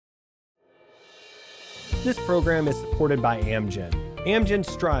This program is supported by Amgen. Amgen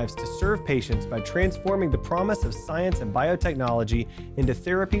strives to serve patients by transforming the promise of science and biotechnology into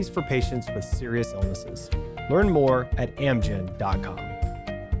therapies for patients with serious illnesses. Learn more at amgen.com.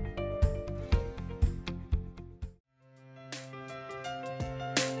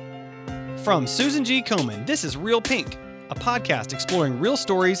 From Susan G. Komen, this is Real Pink, a podcast exploring real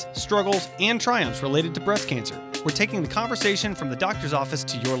stories, struggles, and triumphs related to breast cancer. We're taking the conversation from the doctor's office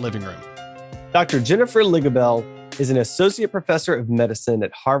to your living room. Dr. Jennifer Ligabell is an associate professor of medicine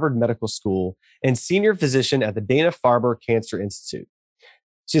at Harvard Medical School and senior physician at the Dana-Farber Cancer Institute.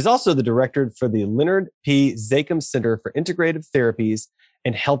 She is also the director for the Leonard P. Zakim Center for Integrative Therapies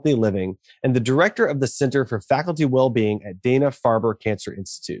and Healthy Living and the director of the Center for Faculty Wellbeing at Dana-Farber Cancer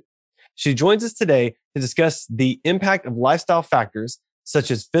Institute. She joins us today to discuss the impact of lifestyle factors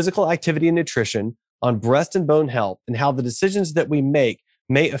such as physical activity and nutrition on breast and bone health and how the decisions that we make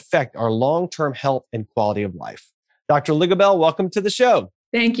may affect our long-term health and quality of life. Dr. Ligabell, welcome to the show.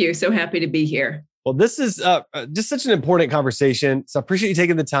 Thank you. So happy to be here. Well, this is just such an important conversation. So I appreciate you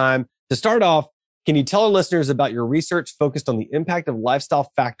taking the time. To start off, can you tell our listeners about your research focused on the impact of lifestyle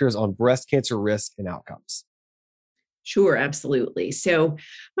factors on breast cancer risk and outcomes? Sure, absolutely. So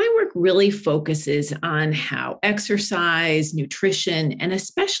my work really focuses on how exercise, nutrition, and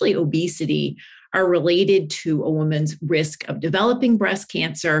especially obesity are related to a woman's risk of developing breast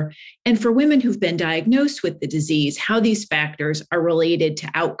cancer. And for women who've been diagnosed with the disease, how these factors are related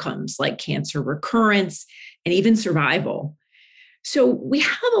to outcomes like cancer recurrence and even survival. So we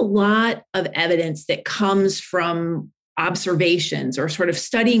have a lot of evidence that comes from observations or sort of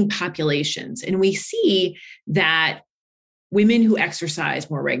studying populations. And we see that women who exercise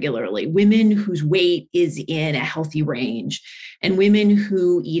more regularly, women whose weight is in a healthy range, and women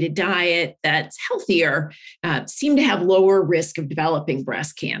who eat a diet that's healthier seem to have lower risk of developing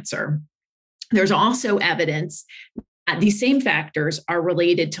breast cancer. There's also evidence that these same factors are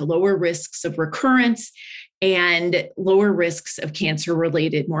related to lower risks of recurrence and lower risks of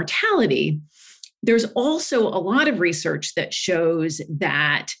cancer-related mortality. There's also a lot of research that shows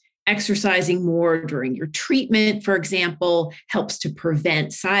that exercising more during your treatment, for example, helps to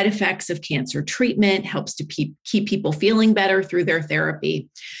prevent side effects of cancer treatment, helps to keep people feeling better through their therapy.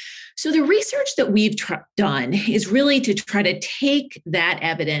 So the research that we've done is really to try to take that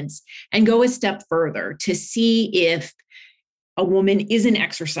evidence and go a step further to see if a woman isn't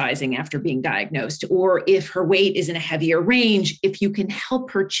exercising after being diagnosed, or if her weight is in a heavier range, if you can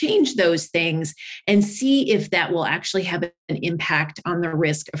help her change those things and see if that will actually have an impact on the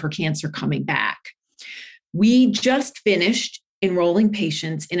risk of her cancer coming back. We just finished enrolling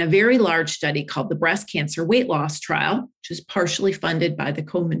patients in a very large study called the Breast Cancer Weight Loss Trial, which is partially funded by the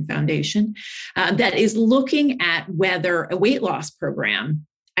Komen Foundation, that is looking at whether a weight loss program,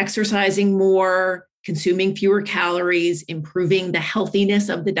 exercising more, consuming fewer calories, improving the healthiness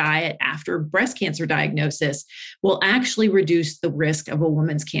of the diet after breast cancer diagnosis will actually reduce the risk of a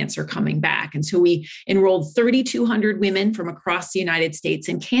woman's cancer coming back. And so we enrolled 3,200 women from across the United States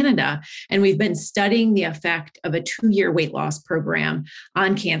and Canada, and we've been studying the effect of a 2-year weight loss program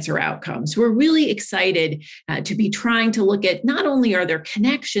on cancer outcomes. So we're really excited to be trying to look at not only are there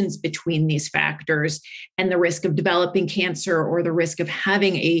connections between these factors and the risk of developing cancer or the risk of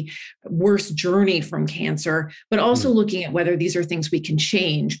having a worse journey from cancer, but also looking at whether these are things we can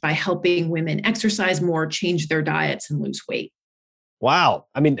change by helping women exercise more, change their diets, and lose weight. Wow.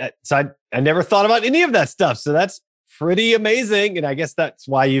 I mean, so I never thought about any of that stuff. So that's pretty amazing. And I guess that's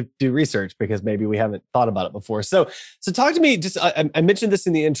why you do research, because maybe we haven't thought about it before. So talk to me, just I mentioned this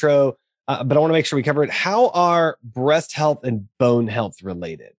in the intro, but I want to make sure we cover it. How are breast health and bone health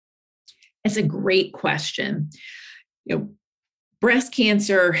related? It's a great question. Breast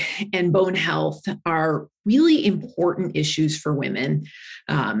cancer and bone health are really important issues for women.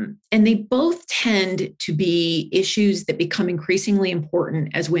 And they both tend to be issues that become increasingly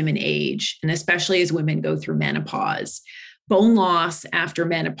important as women age, and especially as women go through menopause. Bone loss after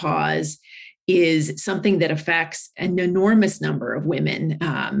menopause is something that affects an enormous number of women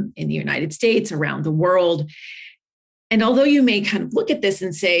in the United States, around the world. And although you may kind of look at this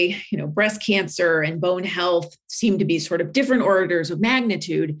and say, breast cancer and bone health seem to be sort of different orders of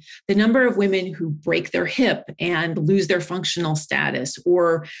magnitude, the number of women who break their hip and lose their functional status,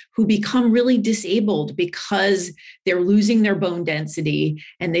 or who become really disabled because they're losing their bone density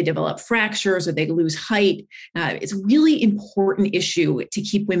and they develop fractures or they lose height, it's a really important issue to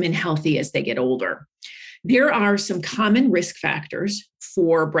keep women healthy as they get older. There are some common risk factors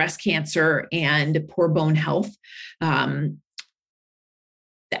for breast cancer and poor bone health.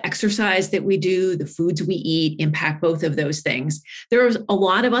 the exercise that we do, the foods we eat impact both of those things. There are a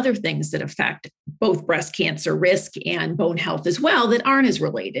lot of other things that affect both breast cancer risk and bone health as well that aren't as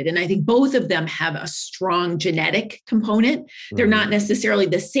related. And I think both of them have a strong genetic component. They're not necessarily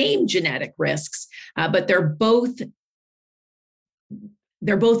the same genetic risks, but they're both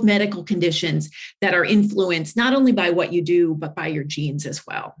medical conditions that are influenced not only by what you do, but by your genes as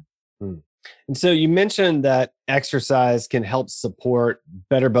well. And so you mentioned that exercise can help support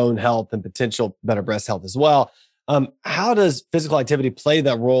better bone health and potential better breast health as well. How does physical activity play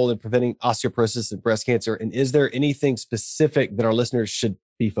that role in preventing osteoporosis and breast cancer? And is there anything specific that our listeners should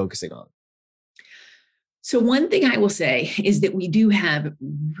be focusing on? So one thing I will say is that we do have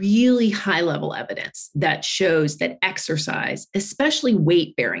really high level evidence that shows that exercise, especially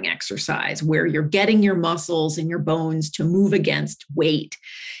weight bearing exercise, where you're getting your muscles and your bones to move against weight,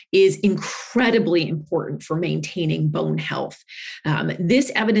 is incredibly important for maintaining bone health. This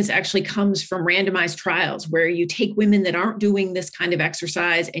evidence actually comes from randomized trials where you take women that aren't doing this kind of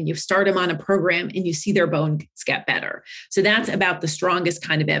exercise and you start them on a program and you see their bones get better. So that's about the strongest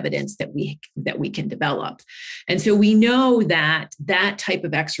kind of evidence that we can develop. And so we know that that type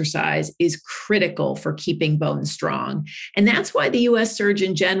of exercise is critical for keeping bones strong. And that's why the US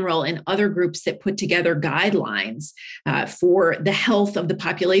Surgeon General and other groups that put together guidelines for the health of the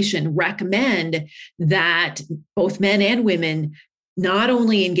population recommend that both men and women not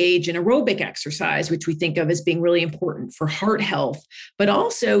only engage in aerobic exercise, which we think of as being really important for heart health, but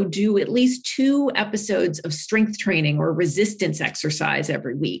also do at least 2 episodes of strength training or resistance exercise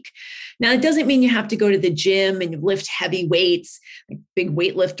every week. Now, it doesn't mean you have to go to the gym and lift heavy weights, like big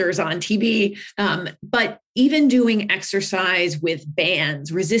weightlifters on TV, but even doing exercise with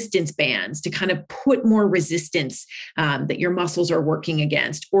bands, resistance bands, to kind of put more resistance that your muscles are working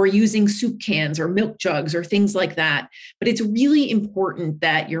against, or using soup cans or milk jugs or things like that. But it's really important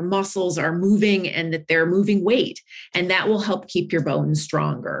that your muscles are moving and that they're moving weight, and that will help keep your bones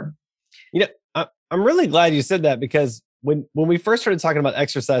stronger. You know, I'm really glad you said that, because when we first started talking about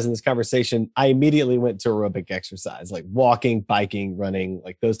exercise in this conversation, I immediately went to aerobic exercise, like walking, biking, running,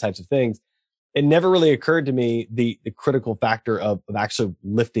 like those types of things. It never really occurred to me the critical factor of actually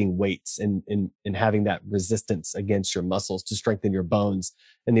lifting weights and having that resistance against your muscles to strengthen your bones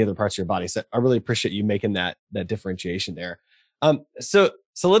and the other parts of your body. So I really appreciate you making that differentiation there. So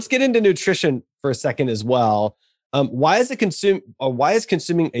let's get into nutrition for a second as well. Why is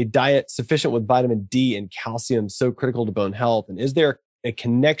consuming a diet sufficient with vitamin D and calcium so critical to bone health? And is there a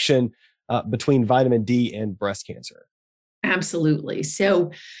connection between vitamin D and breast cancer? Absolutely.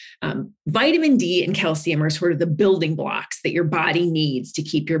 So vitamin D and calcium are sort of the building blocks that your body needs to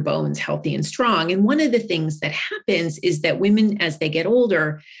keep your bones healthy and strong. And one of the things that happens is that women, as they get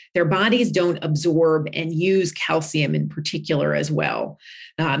older, their bodies don't absorb and use calcium in particular as well.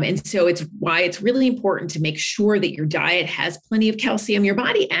 And so it's why it's really important to make sure that your diet has plenty of calcium. Your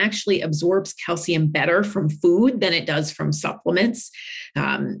body actually absorbs calcium better from food than it does from supplements.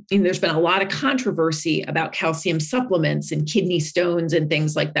 And there's been a lot of controversy about calcium supplements and kidney stones and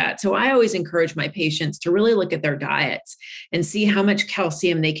things like that. So I always encourage my patients to really look at their diets and see how much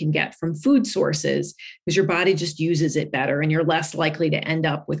calcium they can get from food sources, because your body just uses it better and you're less likely to end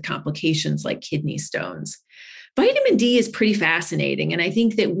up with complications like kidney stones. Vitamin D is pretty fascinating. And I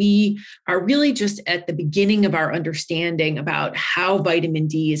think that we are really just at the beginning of our understanding about how vitamin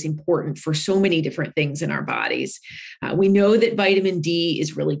D is important for so many different things in our bodies. We know that vitamin D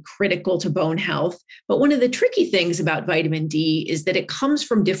is really critical to bone health. But one of the tricky things about vitamin D is that it comes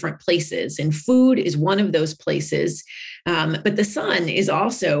from different places, and food is one of those places. But the sun is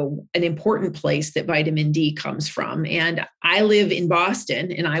also an important place that vitamin D comes from. And I live in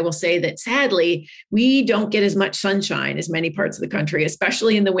Boston, and I will say that sadly, we don't get as much sunshine as many parts of the country,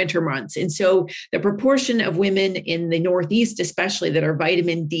 especially in the winter months. And so the proportion of women in the Northeast, especially, that are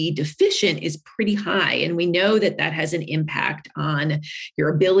vitamin D deficient is pretty high. And we know that that has an impact on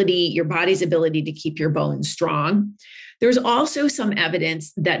your body's ability to keep your bones strong. There's also some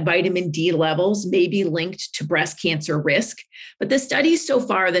evidence that vitamin D levels may be linked to breast cancer risk, but the studies so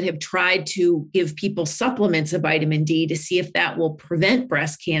far that have tried to give people supplements of vitamin D to see if that will prevent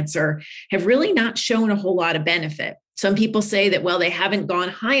breast cancer have really not shown a whole lot of benefit. Some people say that, well, they haven't gone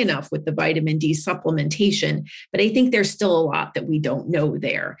high enough with the vitamin D supplementation, but I think there's still a lot that we don't know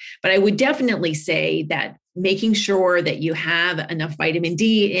there. But I would definitely say that making sure that you have enough vitamin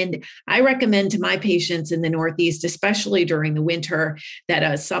D. And I recommend to my patients in the Northeast, especially during the winter, that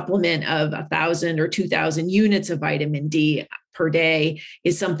a supplement of 1,000 or 2,000 units of vitamin D per day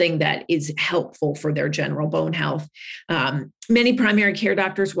is something that is helpful for their general bone health. Many primary care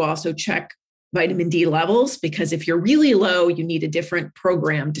doctors will also check vitamin D levels, because if you're really low, you need a different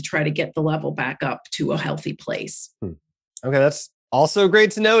program to try to get the level back up to a healthy place. Okay, that's also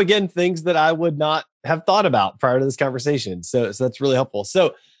great to know. Again, things that I would not have thought about prior to this conversation. So that's really helpful.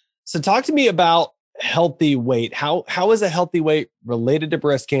 So talk to me about healthy weight. How is a healthy weight related to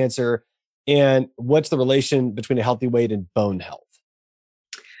breast cancer, and what's the relation between a healthy weight and bone health?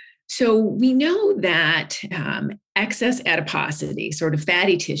 So we know that excess adiposity, sort of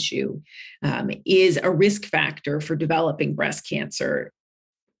fatty tissue, is a risk factor for developing breast cancer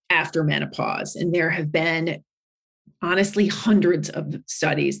after menopause. And there have been, honestly, hundreds of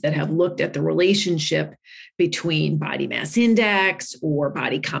studies that have looked at the relationship between body mass index or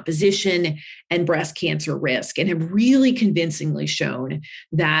body composition and breast cancer risk, and have really convincingly shown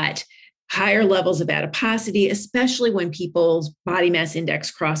that higher levels of adiposity, especially when people's body mass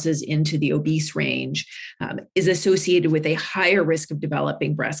index crosses into the obese range, is associated with a higher risk of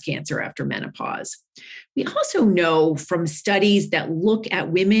developing breast cancer after menopause. We also know from studies that look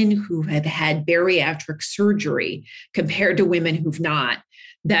at women who have had bariatric surgery compared to women who've not,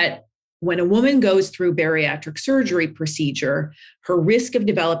 that when a woman goes through bariatric surgery procedure, her risk of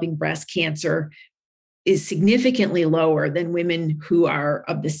developing breast cancer is significantly lower than women who are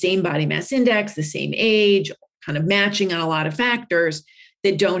of the same body mass index, the same age, kind of matching on a lot of factors,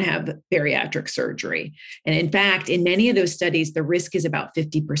 that don't have bariatric surgery. And in fact, in many of those studies, the risk is about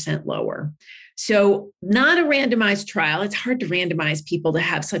 50% lower. So not a randomized trial. It's hard to randomize people to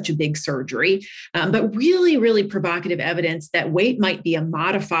have such a big surgery, but really, really provocative evidence that weight might be a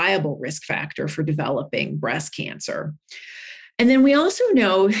modifiable risk factor for developing breast cancer. And then we also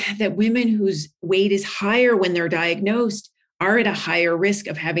know that women whose weight is higher when they're diagnosed are at a higher risk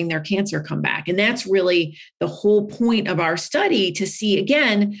of having their cancer come back. And that's really the whole point of our study, to see,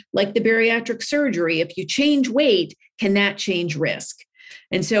 again, like the bariatric surgery, if you change weight, can that change risk?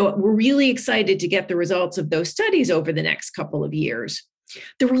 And so we're really excited to get the results of those studies over the next couple of years.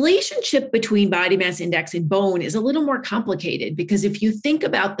 The relationship between body mass index and bone is a little more complicated, because if you think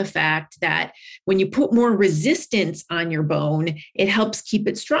about the fact that when you put more resistance on your bone, it helps keep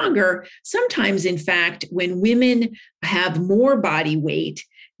it stronger. Sometimes, in fact, when women have more body weight,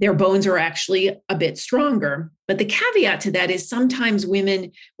 their bones are actually a bit stronger. But the caveat to that is sometimes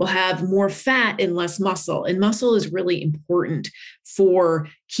women will have more fat and less muscle. And muscle is really important for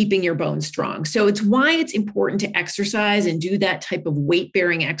keeping your bones strong. So it's why it's important to exercise and do that type of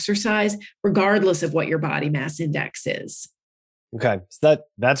weight-bearing exercise, regardless of what your body mass index is. Okay, so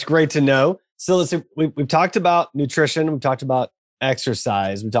that's great to know. So listen, we've talked about nutrition, we've talked about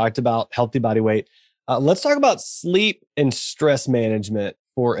exercise, we've talked about healthy body weight. Let's talk about sleep and stress management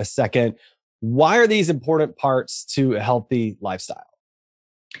for a second. Why are these important parts to a healthy lifestyle?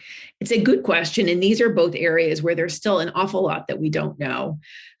 It's a good question. And these are both areas where there's still an awful lot that we don't know.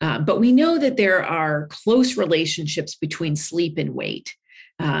 But we know that there are close relationships between sleep and weight.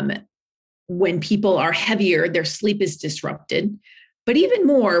 When people are heavier, their sleep is disrupted. But even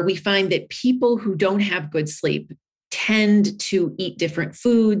more, we find that people who don't have good sleep tend to eat different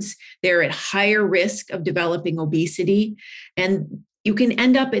foods. They're at higher risk of developing obesity. And you can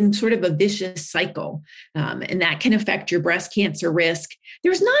end up in sort of a vicious cycle, and that can affect your breast cancer risk.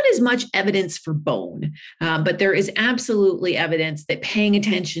 There's not as much evidence for bone, but there is absolutely evidence that paying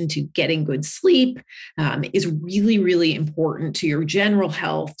attention to getting good sleep is really, really important to your general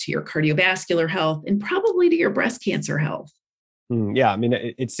health, to your cardiovascular health, and probably to your breast cancer health. Yeah, I mean,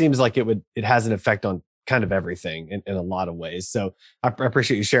 it seems like it has an effect on kind of everything in a lot of ways. So I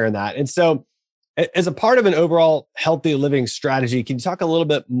appreciate you sharing that. And so, as a part of an overall healthy living strategy, can you talk a little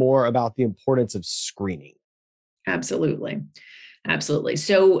bit more about the importance of screening? Absolutely. Absolutely.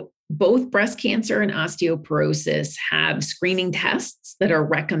 So both breast cancer and osteoporosis have screening tests that are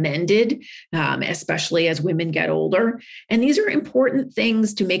recommended, especially as women get older. And these are important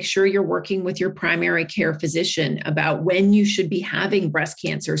things to make sure you're working with your primary care physician about when you should be having breast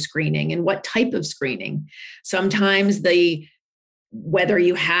cancer screening and what type of screening. Sometimes whether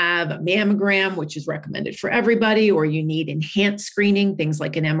you have a mammogram, which is recommended for everybody, or you need enhanced screening, things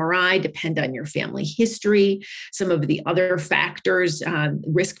like an MRI, depend on your family history, some of the other factors,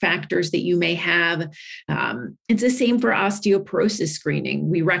 risk factors that you may have. It's the same for osteoporosis screening.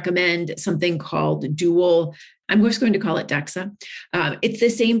 We recommend something called dual, I'm just going to call it DEXA. It's the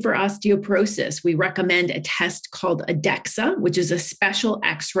same for osteoporosis. We recommend a test called a DEXA, which is a special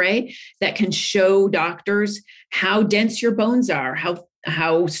X-ray that can show doctors how dense your bones are,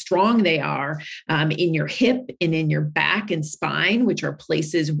 how strong they are in your hip and in your back and spine, which are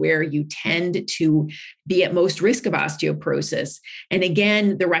places where you tend to be at most risk of osteoporosis. And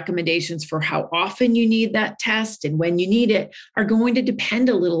again, the recommendations for how often you need that test and when you need it are going to depend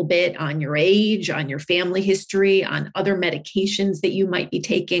a little bit on your age, on your family history, on other medications that you might be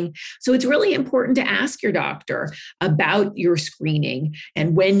taking. So it's really important to ask your doctor about your screening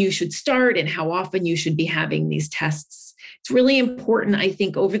and when you should start and how often you should be having these tests. It's really important, I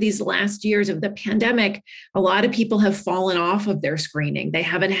think, over these last years of the pandemic, a lot of people have fallen off of their screening. They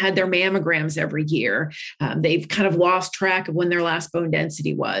haven't had their mammograms every year. They've kind of lost track of when their last bone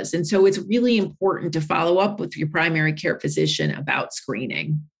density was. And so it's really important to follow up with your primary care physician about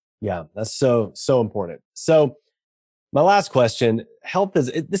screening. Yeah, that's so important. So my last question,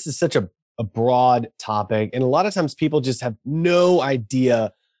 this is such a broad topic. And a lot of times people just have no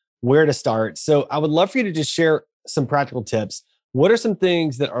idea where to start. So I would love for you to just share some practical tips. What are some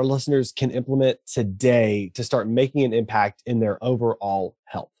things that our listeners can implement today to start making an impact in their overall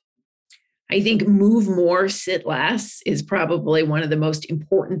health? I think move more, sit less is probably one of the most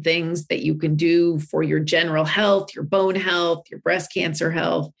important things that you can do for your general health, your bone health, your breast cancer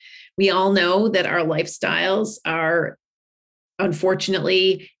health. We all know that our lifestyles are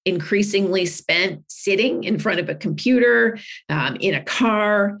unfortunately increasingly spent sitting in front of a computer, in a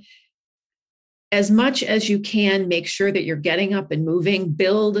car. As much as you can, make sure that you're getting up and moving,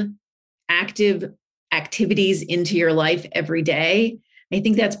 build active activities into your life every day. I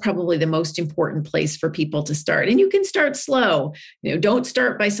think that's probably the most important place for people to start. And you can start slow. Don't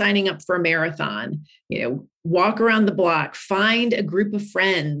start by signing up for a marathon. Walk around the block, find a group of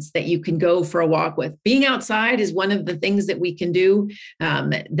friends that you can go for a walk with. Being outside is one of the things that we can do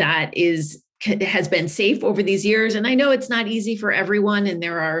that has been safe over these years. And I know it's not easy for everyone. And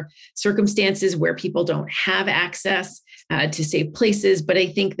there are circumstances where people don't have access to safe places. But I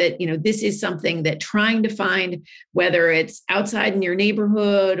think that, this is something that trying to find, whether it's outside in your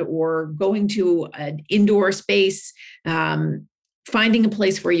neighborhood or going to an indoor space, finding a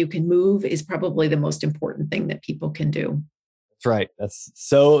place where you can move is probably the most important thing that people can do. That's right. That's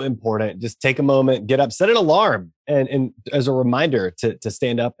so important. Just take a moment, get up, set an alarm, and as a reminder to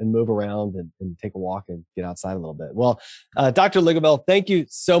stand up and move around and take a walk and get outside a little bit. Well, Dr. Ligabell, thank you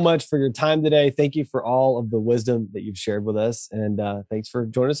so much for your time today. Thank you for all of the wisdom that you've shared with us. And thanks for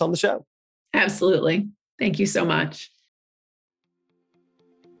joining us on the show. Absolutely. Thank you so much.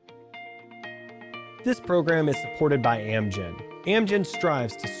 This program is supported by Amgen. Amgen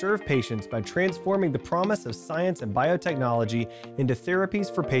strives to serve patients by transforming the promise of science and biotechnology into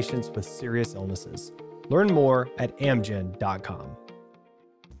therapies for patients with serious illnesses. Learn more at amgen.com.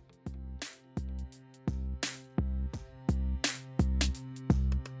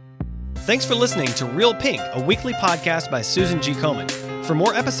 Thanks for listening to Real Pink, a weekly podcast by Susan G. Komen. For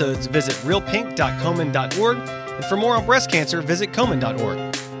more episodes, visit realpink.komen.org, and for more on breast cancer, visit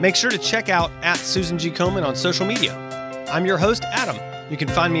komen.org. Make sure to check out @Susan G. Komen on social media. I'm your host, Adam. You can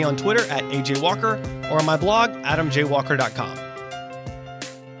find me on Twitter @AJWalker or on my blog, adamjwalker.com.